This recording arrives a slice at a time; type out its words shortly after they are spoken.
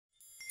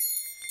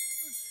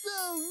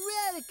so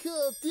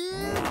radical,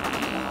 dude!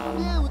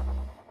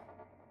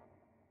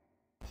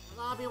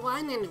 Hello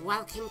everyone, and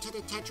welcome to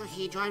the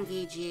Tetrahedron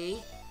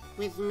VG.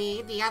 With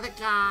me, the other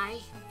guy.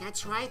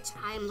 That's right,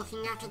 I'm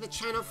looking after the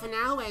channel for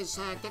now as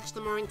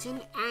Dexter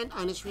Morrington and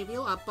Honest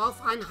Review are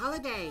both on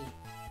holiday.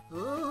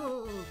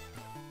 Ooh.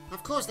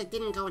 Of course, they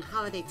didn't go on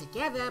holiday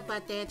together,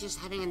 but they're just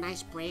having a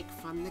nice break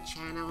from the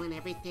channel and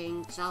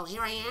everything. So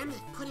here I am,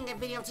 putting a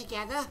video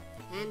together,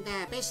 and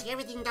basically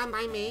everything done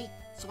by me.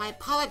 So I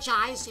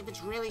apologize if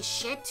it's really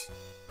shit.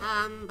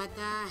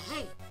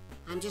 Hey,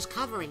 I'm just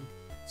covering.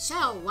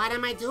 So, what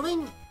am I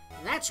doing?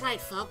 That's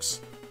right, folks.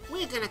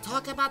 We're gonna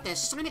talk about the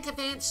Sonic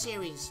Advance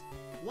series.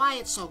 Why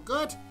it's so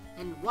good,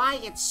 and why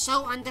it's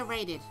so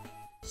underrated.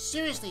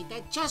 Seriously,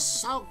 they're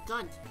just so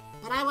good.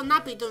 But I will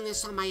not be doing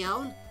this on my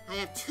own. I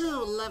have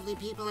two lovely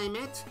people I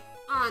met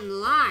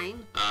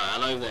online.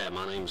 Hello there,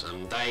 my name's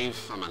Dave.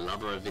 I'm a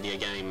lover of video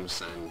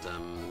games, and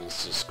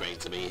it's just great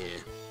to be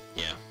here.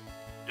 Yeah.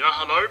 Yeah,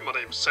 hello, my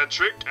name's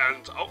Cedric,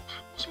 and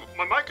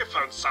my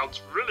microphone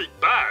sounds really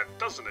bad,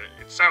 doesn't it?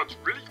 It sounds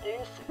really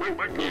awful. My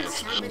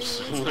microphone.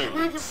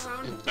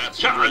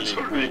 That's yeah, really, I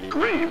totally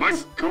agree. My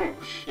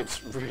gosh.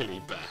 It's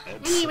really bad.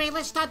 Anyway,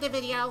 let's start the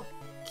video.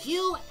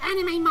 Cue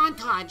anime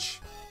montage.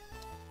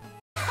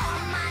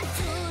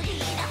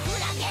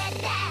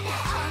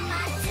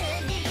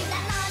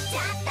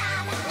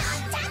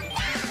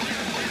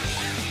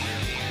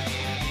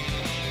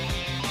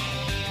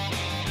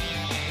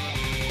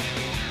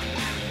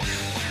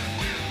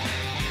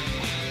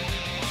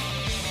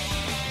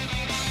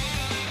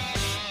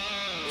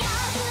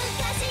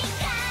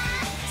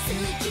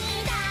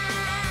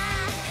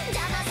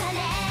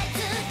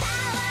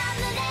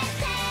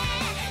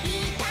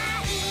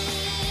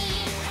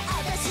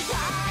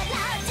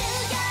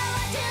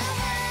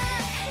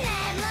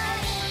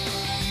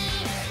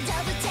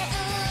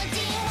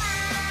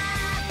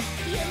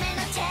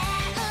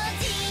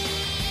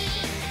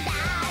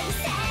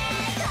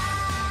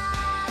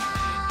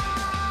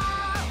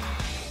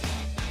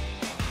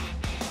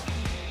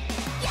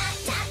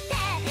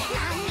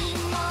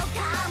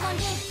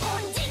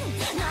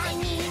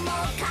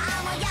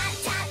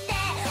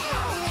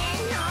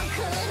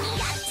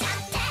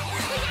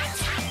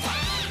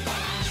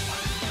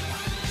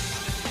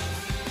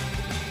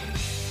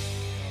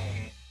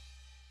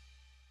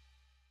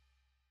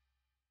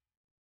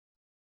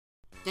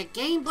 The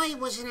Game Boy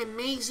was an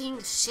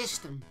amazing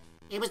system.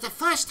 It was the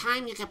first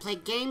time you could play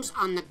games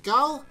on the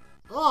go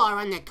or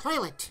on the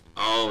toilet.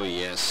 Oh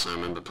yes, I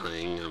remember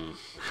playing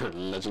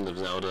Legend of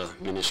Zelda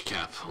Minish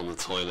Cap on the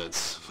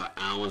toilets for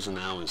hours and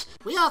hours.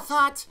 We all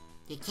thought,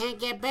 you can't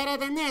get better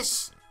than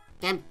this.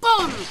 Then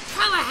boom,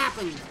 color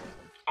happened.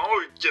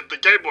 Oh, yeah, the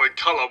Game Boy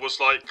Color was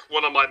like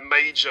one of my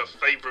major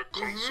favorite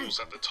consoles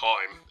at the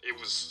time. It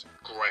was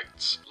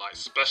great, like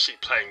especially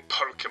playing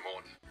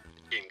Pokemon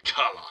in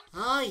color.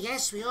 Oh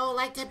yes, we all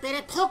liked a bit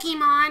of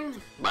Pokemon.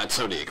 But I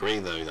totally agree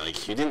though,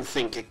 like you didn't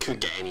think it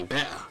could get any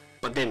better.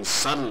 But then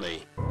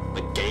suddenly,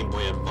 the Game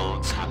Boy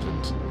Advance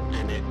happened,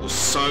 and it was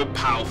so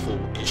powerful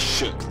it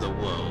shook the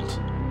world.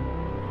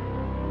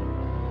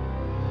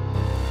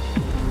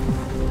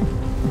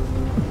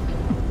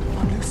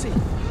 Oh, Lucy!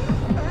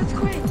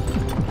 Earthquake!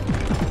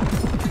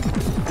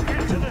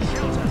 Get to the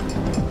shelter!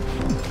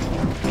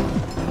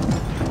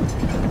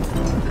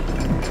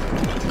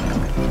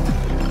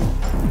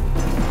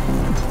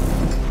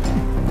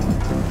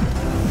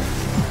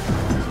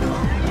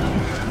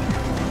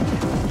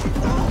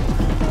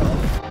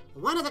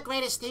 One of the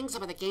greatest things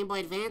about the Game Boy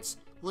Advance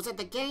was that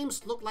the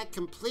games looked like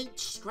complete,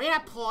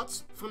 straight-up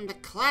ports from the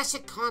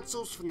classic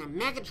consoles from the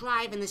Mega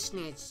Drive and the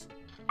SNES.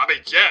 I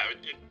mean, yeah,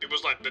 it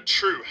was like the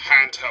true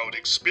handheld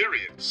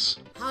experience.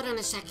 Hold on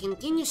a second,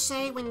 didn't you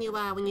say when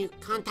you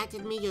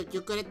contacted me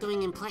you're good at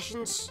doing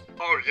impressions?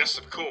 Oh, yes,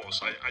 of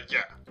course,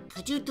 yeah.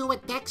 Could you do a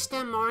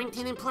Dexter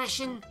Morrington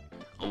impression?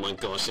 Oh my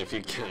gosh, if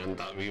you can,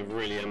 that'd be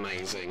really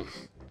amazing.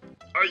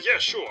 Yeah,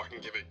 sure, I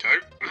can give it a go.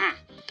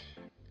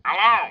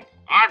 Hello,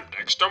 I'm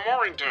Dexter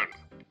Morrington.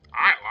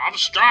 I love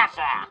Star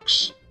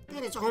Fox.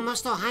 That is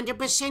almost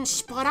 100%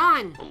 spot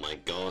on. Oh my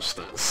gosh,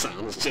 that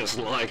sounds just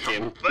like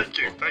him. Thank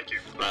you, thank you.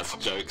 That's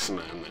jokes,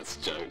 man, that's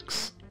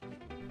jokes.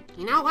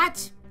 You know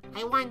what?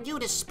 I want you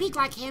to speak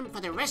like him for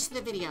the rest of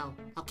the video,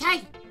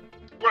 okay?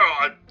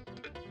 Well,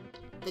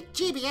 The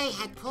GBA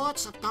had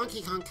ports of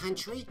Donkey Kong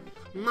Country,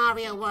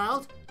 Mario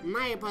World,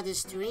 Mario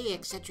Bros. 3,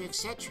 etc.,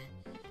 etc.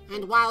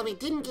 And while we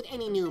didn't get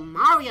any new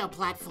Mario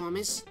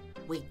platformers,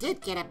 we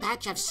did get a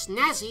batch of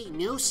snazzy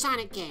new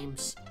Sonic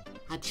games,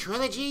 a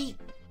trilogy,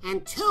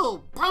 and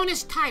 2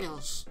 bonus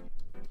titles.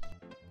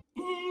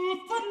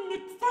 Funny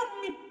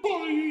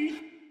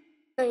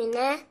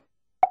boy!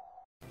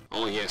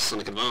 Oh yes,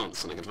 Sonic Advance,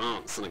 Sonic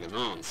Advance, Sonic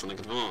Advance, Sonic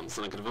Advance,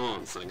 Sonic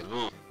Advance, Sonic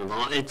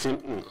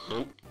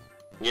Advance.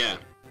 Yeah.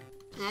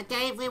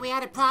 Dave, we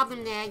had a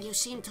problem there. You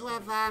seem to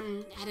have,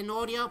 had an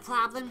audio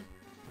problem.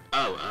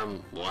 Oh,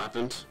 what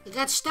happened? It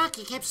got stuck.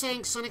 He kept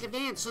saying Sonic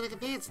Advance,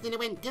 then it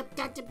went dip,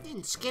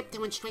 and skipped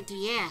and went straight to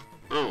yeah.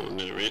 Oh,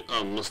 no, it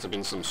must have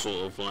been some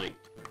sort of, like,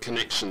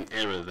 connection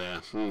error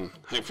there.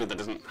 Hopefully that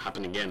doesn't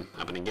happen again.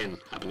 It's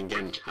happening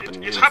again.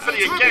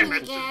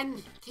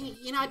 Again. Can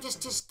you know,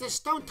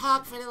 just don't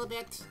talk for a little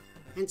bit.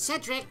 And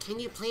Cedric, can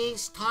you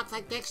please talk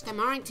like Dexter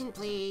Morrington,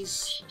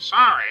 please?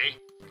 Sorry,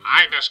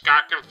 I just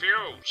got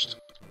confused.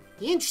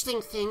 The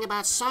interesting thing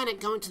about Sonic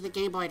going to the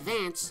Game Boy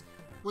Advance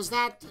was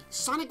that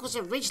Sonic was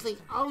originally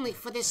only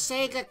for the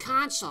Sega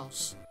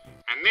consoles.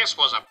 And this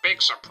was a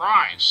big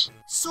surprise.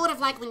 Sort of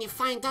like when you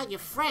find out your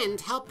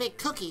friend helped bake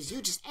cookies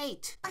you just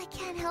ate. I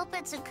can't help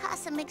it,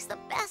 Tsukasa makes the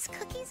best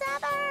cookies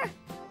ever.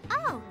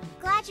 Oh,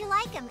 glad you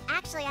like them.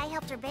 Actually, I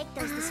helped her bake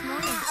those this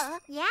morning.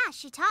 Yeah,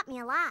 she taught me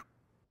a lot.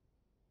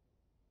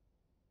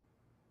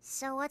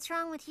 So what's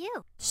wrong with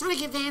you?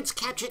 Sonic Advance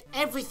captured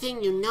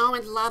everything you know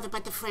and love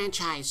about the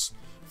franchise.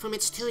 From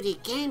its 2D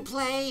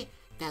gameplay,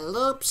 the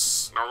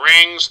loops, The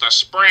rings, the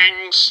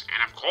springs,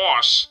 and of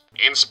course,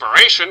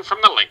 inspiration from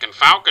the Lincoln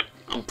Falcon.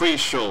 I'm pretty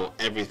sure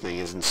everything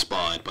is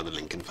inspired by the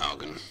Lincoln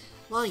Falcon.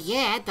 well,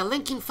 yeah, the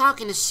Lincoln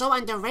Falcon is so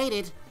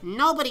underrated,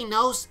 nobody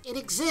knows it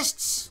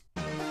exists.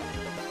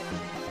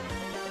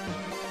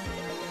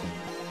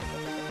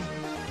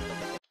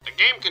 The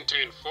game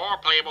contained 4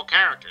 playable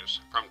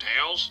characters, from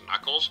Tails,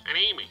 Knuckles, and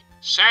Amy.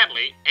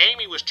 Sadly,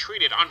 Amy was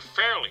treated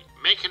unfairly,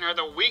 making her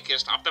the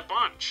weakest of the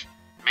bunch.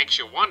 Makes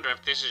you wonder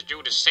if this is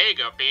due to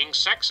Sega being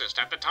sexist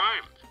at the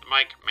time.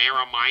 Like, may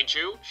I remind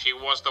you, she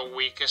was the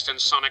weakest in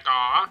Sonic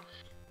R?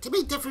 To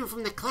be different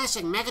from the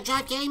classic Mega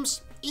Drive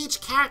games,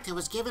 each character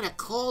was given a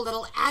cool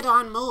little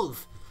add-on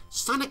move.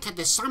 Sonic had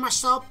the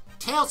somersault,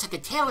 Tails had the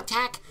tail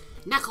attack,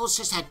 Knuckles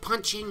just had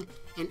punching,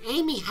 and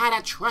Amy had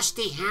a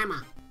trusty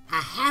hammer.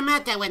 A hammer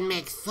that would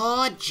make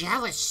Thor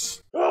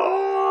jealous. The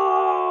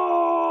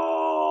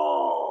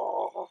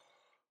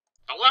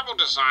level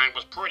design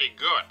was pretty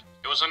good.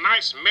 It was a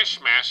nice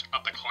mishmash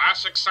of the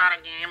classic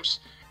Sonic games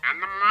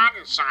and the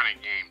modern Sonic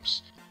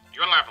games.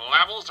 You'll have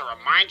levels that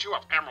remind you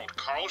of Emerald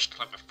Coast,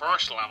 like the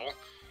first level,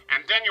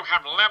 and then you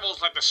have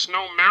levels like the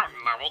Snow Mountain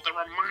level that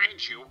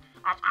remind you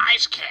of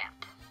Ice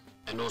Cap.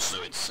 And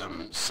also its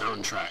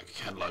soundtrack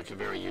had like a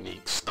very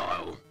unique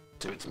style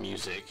to its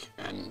music,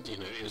 and you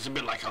know, it was a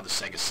bit like how the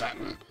Sega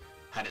Saturn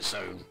had its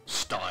own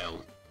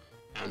style,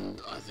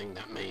 and I think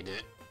that made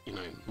it, you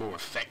know, more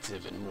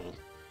effective and more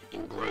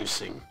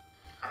engrossing.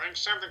 I think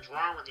something's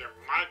wrong with your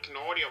mic and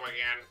audio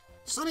again.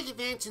 Sonic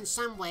Advance in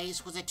some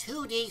ways was a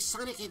 2D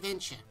Sonic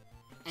adventure,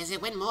 as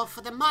it went more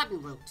for the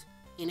modern route,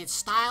 in its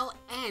style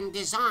and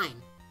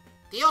design.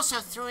 They also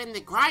threw in the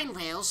grind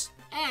rails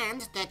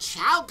and the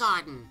Chow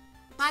Garden.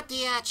 But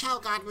the Chow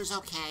Garden was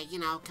okay, you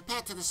know,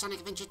 compared to the Sonic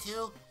Adventure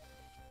 2.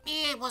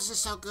 It wasn't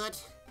so good.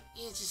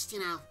 It just, you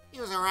know, it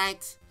was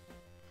alright.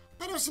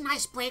 But it was a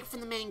nice break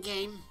from the main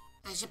game,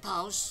 I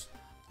suppose.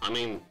 I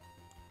mean,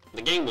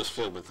 the game was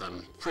filled with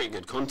pretty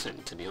good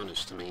content, to be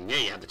honest. I mean, yeah,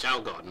 you had the Chow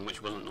Garden,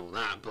 which wasn't all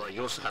that, but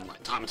you also had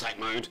like time attack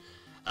mode,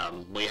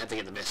 where you had to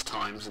get the best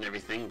times and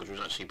everything, which was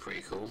actually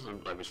pretty cool,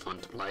 and it was fun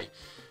to play.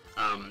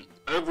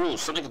 Overall,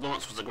 Sonic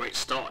Advance was a great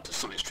start to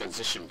Sonic's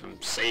transition from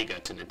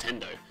Sega to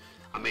Nintendo.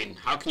 I mean,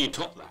 how can you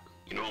top that?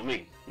 You know what I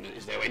mean?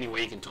 Is there any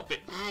way you can top it?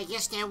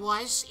 Yes, there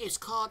was. It's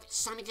called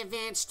Sonic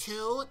Advance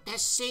 2, the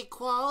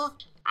sequel.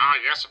 Ah,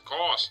 yes, of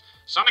course.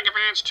 Sonic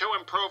Advance 2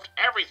 improved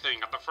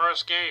everything of the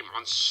first game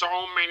on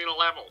so many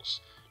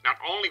levels. Not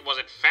only was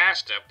it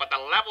faster, but the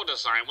level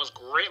design was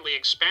greatly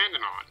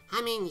expanded on.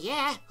 I mean,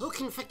 yeah, who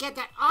can forget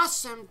that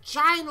awesome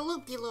giant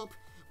loop-de-loop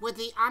with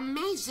the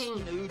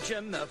amazing...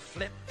 Nugent the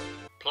flip.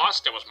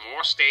 Plus, there was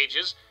more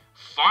stages,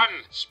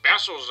 fun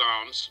special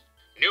zones,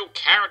 new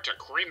character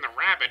Cream the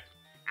Rabbit,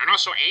 and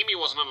also Amy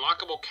was an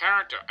unlockable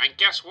character, and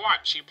guess what?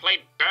 She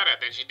played better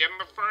than she did in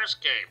the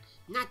first game.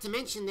 Not to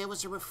mention there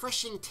was a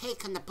refreshing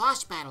take on the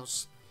boss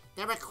battles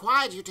that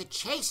required you to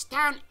chase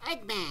down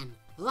Eggman,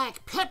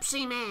 like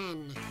Pepsi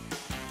Man.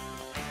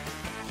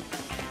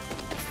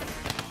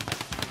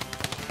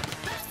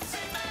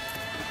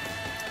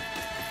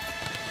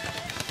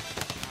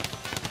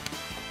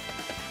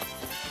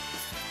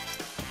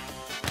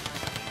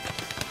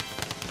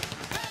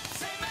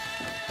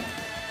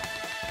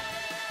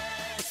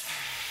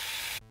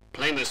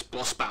 Playing those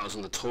boss battles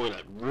in the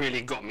toilet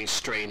really got me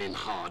straining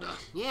harder.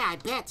 Yeah, I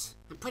bet.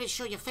 I'm pretty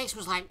sure your face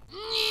was like...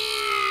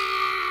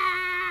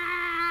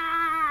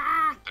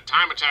 The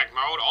time attack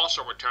mode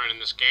also returned in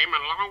this game,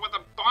 along with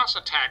the boss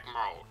attack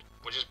mode,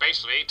 which is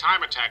basically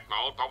time attack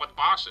mode, but with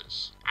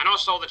bosses. And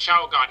also the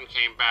Chow Garden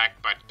came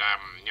back, but,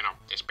 you know,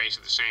 it's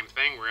basically the same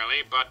thing,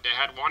 really, but they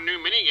had one new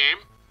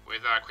minigame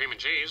with cream and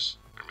cheese.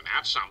 I mean,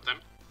 that's something.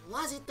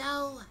 Was it,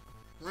 though?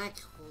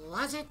 Like,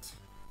 was it?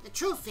 The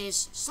truth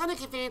is,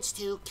 Sonic Advance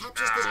 2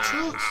 captures the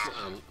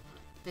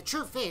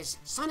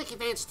Sonic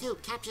Advance 2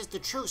 captures the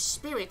true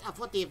spirit of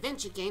what the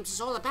adventure games is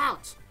all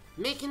about,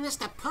 making this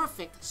the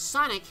perfect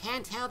Sonic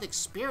handheld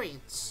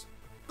experience.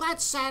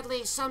 But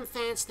sadly, some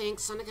fans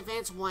think Sonic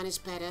Advance 1 is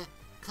better,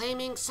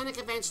 claiming Sonic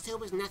Advance 2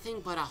 was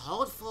nothing but a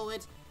hold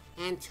forward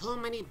and too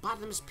many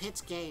bottomless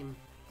pits game.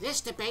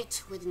 This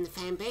debate within the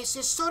fan base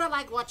is sort of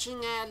like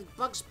watching a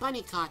Bugs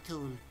Bunny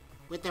cartoon,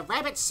 with the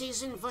rabbit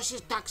season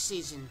versus duck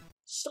season.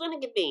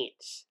 Sonic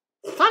Advance.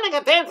 Sonic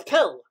Advance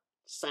 2,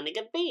 Sonic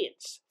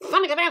Advance,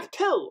 Sonic Advance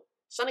 2,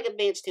 Sonic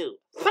Advance 2,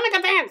 Sonic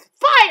Advance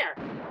Fire!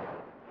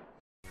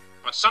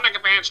 But Sonic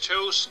Advance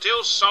 2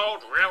 still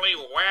sold really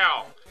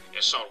well.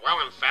 It sold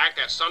well, in fact,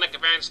 that Sonic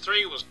Advance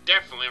 3 was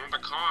definitely on the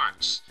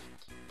cards.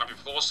 But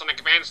before Sonic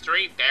Advance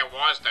 3, there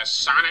was the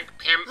Sonic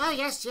Pimp. Oh,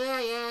 yes,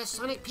 yeah,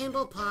 Sonic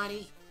Pinball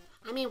Party.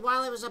 I mean,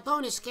 while it was a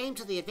bonus game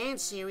to the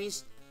Advance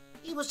series,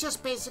 it was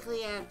just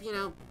basically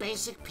a,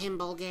 basic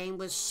pinball game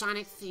with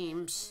Sonic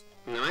themes.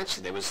 No,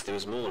 actually, there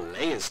was more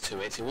layers to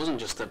it. It wasn't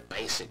just a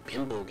basic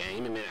pinball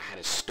game. I mean, it had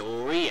a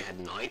story, it had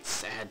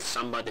knights, it had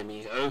Samba de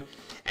Amigo,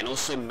 and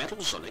also Metal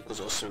Sonic was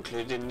also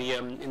included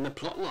in the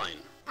plot line.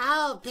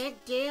 Oh,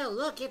 big deal.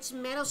 Look, it's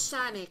Metal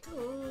Sonic.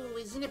 Ooh,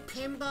 he's in a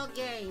pinball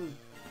game.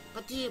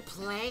 But do you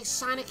play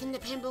Sonic in the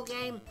pinball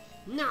game?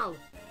 No,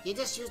 you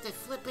just use the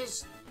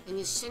flippers and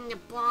you send the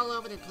ball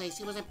over the place.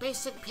 It was a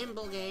basic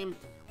pinball game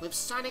with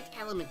Sonic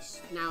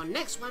elements. Now,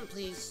 next one,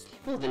 please.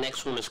 Well, the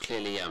next one was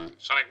clearly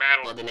Sonic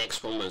Battle. Well, the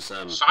next one was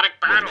Sonic Battle.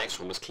 Well, the next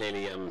one was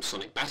clearly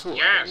Sonic Battle.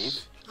 Yes. I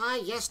believe. Ah,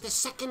 yes, the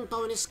second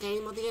bonus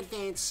game of the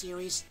Advance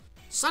series.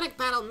 Sonic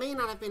Battle may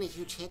not have been a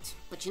huge hit,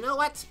 but you know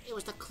what? It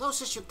was the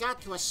closest you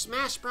got to a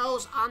Smash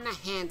Bros. On the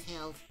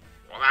handheld.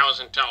 Well, that was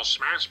until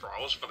Smash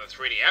Bros. For the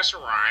 3DS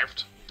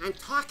arrived. I'm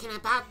talking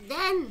about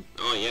then.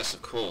 Oh yes,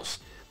 of course.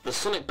 The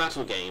Sonic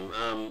Battle game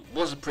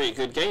was a pretty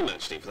good game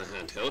actually for the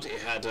handheld. It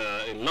had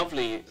a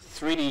lovely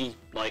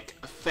 3D-like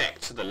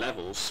effect to the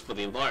levels for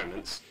the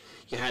environments.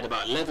 You had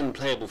about 11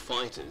 playable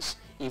fighters,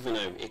 even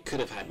though it could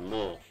have had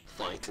more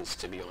fighters,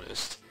 to be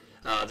honest.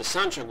 The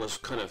soundtrack was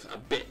kind of a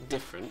bit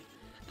different,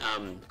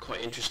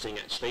 quite interesting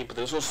actually, but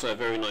there was also a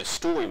very nice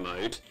story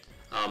mode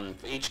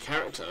for each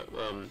character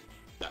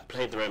that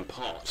played their own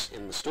part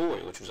in the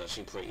story, which was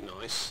actually pretty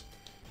nice.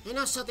 And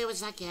also there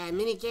was like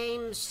mini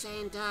games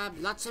and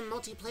lots of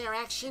multiplayer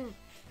action.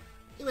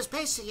 It was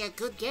basically a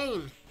good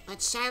game,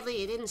 but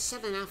sadly it didn't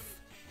sell enough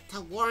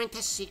to warrant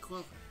a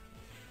sequel.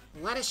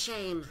 What a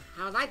shame.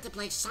 I would like to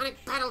play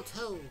Sonic Battle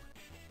 2.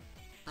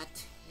 But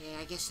yeah,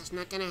 I guess that's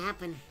not gonna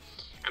happen.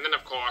 And then,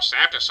 of course,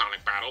 after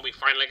Sonic Battle, we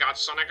finally got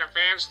Sonic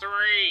Advance 3.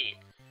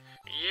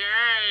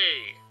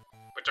 Yay!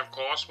 Which, of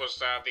course, was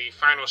the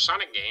final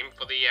Sonic game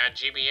for the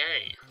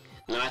GBA.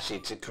 No, actually,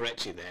 to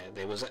correct you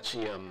there was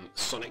actually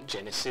Sonic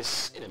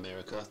Genesis in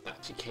America that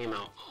actually came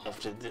out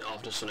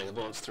after Sonic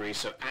Advance 3,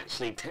 so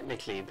actually,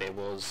 technically, there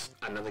was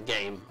another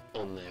game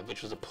on there,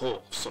 which was a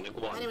port of Sonic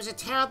 1. But it was a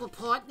terrible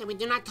port, and we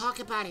do not talk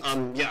about it.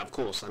 Yeah, of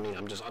course. I mean,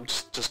 I'm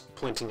just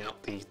pointing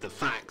out the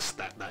facts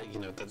that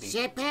the...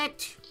 Zip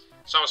it!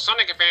 So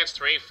Sonic Advance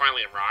 3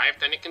 finally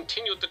arrived, and it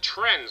continued the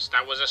trends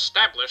that was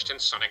established in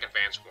Sonic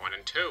Advance 1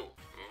 and 2.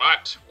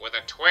 But with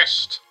a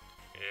twist.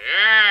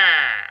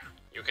 Yeah!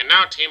 You can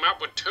now team up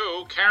with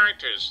 2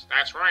 characters.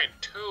 That's right,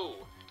 2.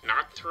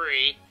 Not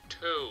 3,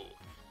 2.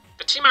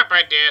 The team-up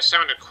idea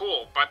sounded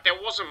cool, but there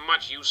wasn't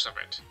much use of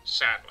it,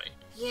 sadly.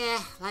 Yeah,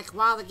 like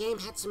while the game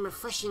had some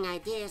refreshing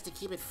ideas to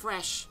keep it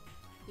fresh,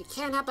 you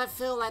can't help but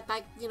feel like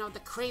the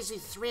crazy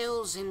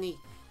thrills and the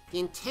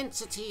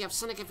intensity of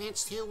Sonic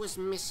Advance 2 was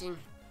missing.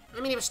 I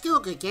mean, it was still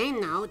a good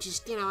game, though.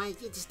 Just,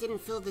 it just didn't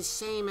feel the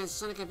same as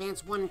Sonic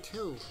Advance 1 and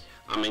 2.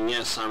 I mean,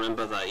 yes, I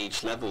remember that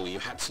each level you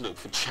had to look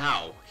for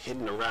Chow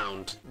hidden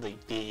around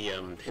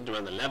hidden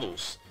around the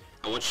levels.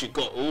 And once you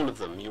got all of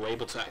them, you were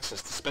able to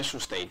access the special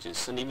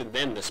stages. And even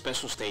then, the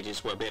special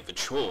stages were a bit of a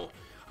chore.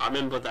 I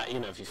remember that,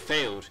 if you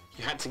failed,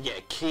 you had to get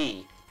a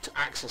key to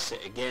access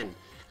it again.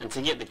 And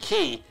to get the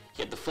key, you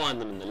had to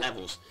find them in the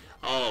levels.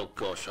 Oh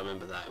gosh, I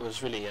remember that. It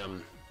was really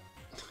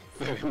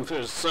it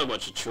was so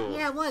much a chore.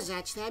 Yeah, it was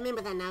actually. I remember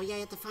that now. Yeah,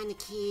 you had to find the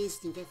keys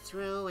and get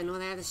through and all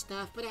that other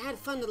stuff. But it had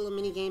fun little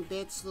minigame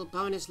bits, little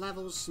bonus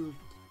levels.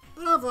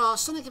 But overall,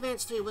 Sonic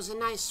Advance 3 was a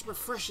nice,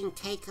 refreshing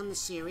take on the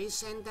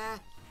series. And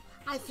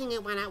I think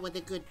it went out with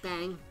a good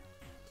bang.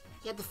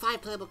 You had the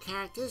 5 playable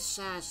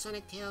characters,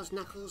 Sonic, Tails,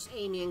 Knuckles,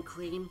 Amy, and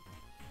Cream.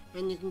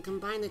 And you can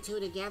combine the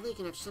 2 together. You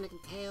can have Sonic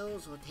and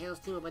Tails, or Tails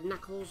team up with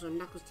Knuckles, or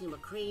Knuckles team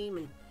with Cream,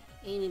 and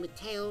Amy with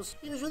Tails.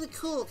 It was really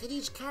cool, because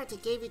each character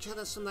gave each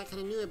other some kind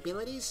of new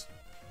abilities.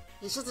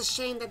 It's just a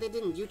shame that they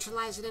didn't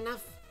utilize it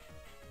enough.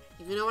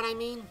 If you know what I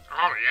mean?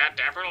 Oh, yeah,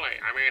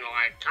 definitely. I mean,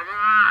 come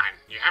on.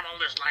 You have all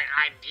this,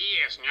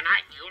 ideas, and you're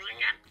not using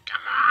it.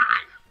 Come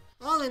on.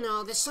 All in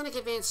all, the Sonic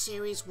Advance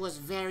series was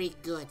very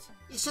good.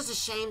 It's just a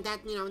shame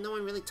that, no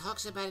one really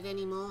talks about it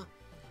anymore.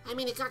 I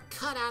mean, it got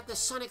cut out of the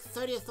Sonic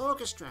 30th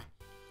Orchestra.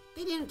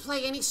 They didn't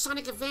play any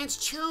Sonic Advance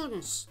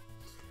tunes.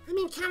 I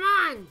mean, come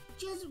on!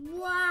 Just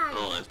why?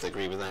 Oh, I have to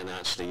agree with that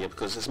actually, yeah,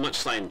 because as much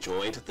as I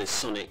enjoyed the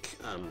Sonic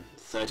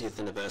 30th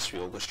Anniversary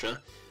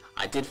Orchestra,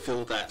 I did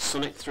feel that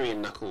Sonic 3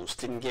 and Knuckles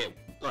didn't get,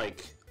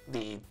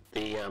 the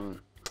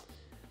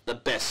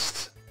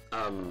best,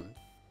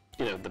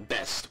 the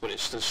best, what it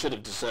should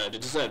have deserved.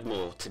 It deserved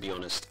more, to be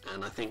honest,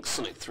 and I think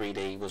Sonic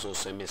 3D was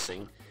also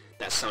missing.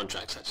 That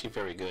soundtrack's actually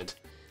very good,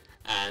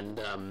 and,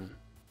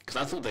 because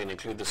I thought they'd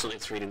include the Sonic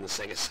 3D in the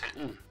Sega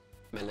Saturn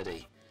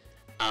melody.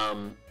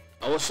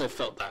 I also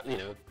felt that,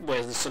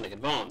 whereas the Sonic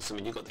Advance, I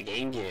mean, you've got the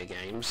Game Gear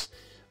games,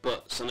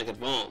 but Sonic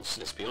Advance,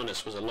 let's be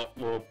honest, was a lot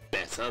more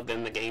better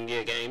than the Game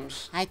Gear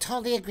games. I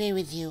totally agree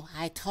with you.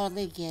 I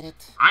totally get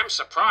it. I'm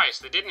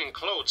surprised they didn't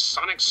include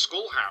Sonic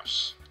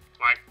Schoolhouse.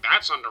 Like,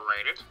 that's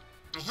underrated.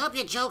 I hope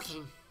you're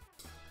joking.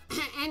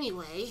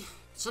 Anyway,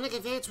 Sonic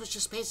Advance was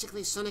just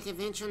basically Sonic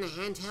Adventure in a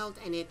handheld,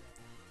 and it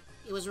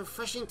was a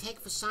refreshing take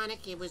for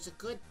Sonic. It was a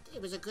good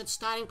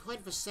starting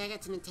point for Sega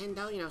to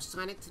Nintendo, you know,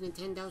 Sonic to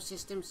Nintendo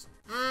systems.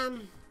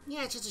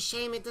 Yeah, it's just a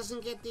shame it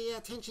doesn't get the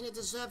attention it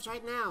deserves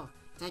right now.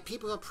 That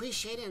people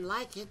appreciate it and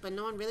like it, but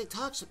no one really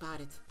talks about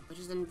it, which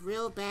is a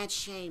real bad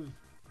shame.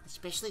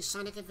 Especially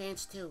Sonic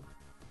Advance 2,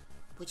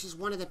 which is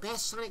one of the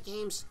best Sonic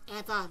games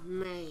ever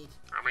made.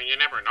 I mean, you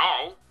never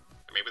know.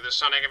 Maybe the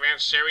Sonic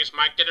Advance series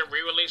might get a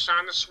re-release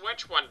on the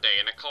Switch one day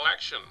in a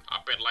collection, a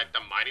bit like the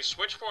Mighty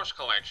Switch Force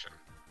collection.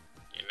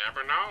 You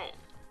never know.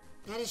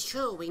 That is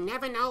true. We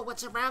never know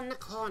what's around the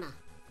corner.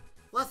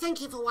 Well,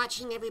 thank you for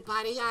watching,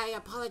 everybody. I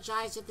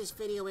apologize if this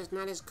video is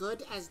not as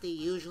good as the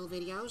usual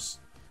videos.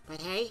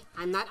 But hey,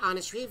 I'm not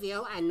Honest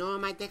Review, and nor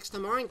am I Dexter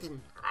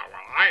Morrington. Oh, well,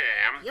 I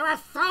am. You're a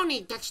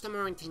phony, Dexter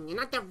Morrington. You're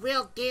not the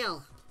real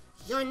deal.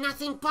 You're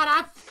nothing but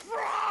a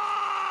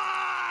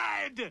fraud!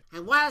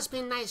 And while it's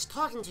been nice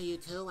talking to you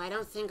two, I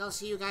don't think I'll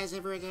see you guys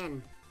ever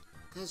again.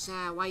 Because,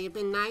 while you've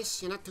been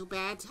nice, you're not too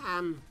bad.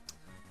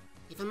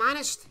 If I'm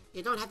honest,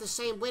 you don't have the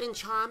same wit and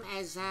charm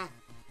as,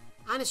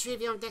 Honest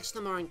Review and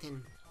Dexter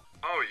Morrington.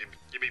 Oh,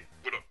 you mean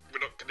we're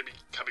not going to be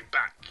coming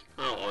back?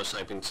 Oh, I was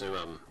hoping to,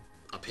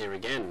 appear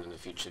again in a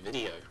future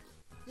video.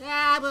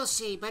 Yeah, we'll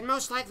see, but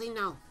most likely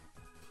no.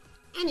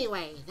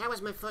 Anyway, that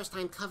was my first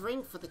time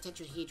covering for the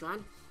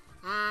Tetrahedron.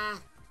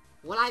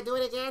 Will I do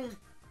it again?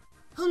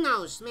 Who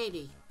knows,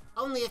 maybe.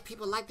 Only if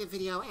people like the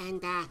video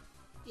and,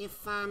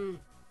 if,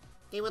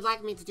 they would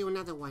like me to do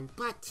another one.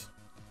 But,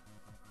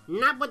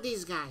 not with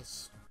these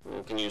guys.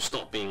 Well, can you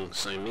stop being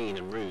so mean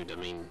and rude? I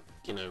mean,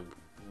 you know,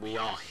 we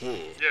are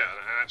here.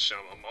 Yeah,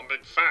 actually, I'm a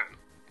big fan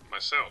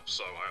myself,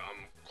 so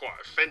I'm quite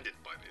offended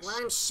by this. Well,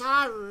 I'm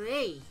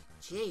sorry.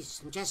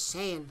 Jeez, I'm just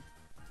saying.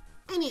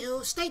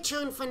 Anywho, stay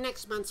tuned for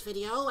next month's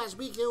video as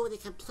we do the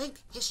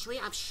complete history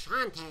of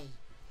Shantae.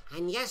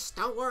 And yes,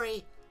 don't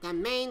worry, the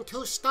main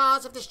two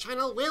stars of this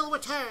channel will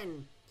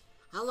return,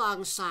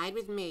 alongside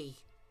with me,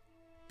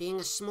 being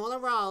a smaller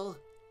role,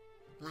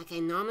 like I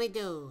normally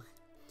do.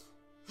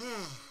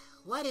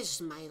 What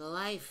is my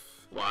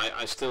life? Well,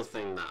 I still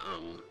think that,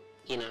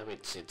 you know,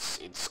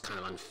 it's kind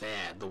of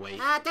unfair the way...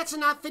 That's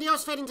enough.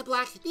 Video's fading to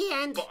black. The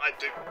end. But I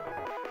do...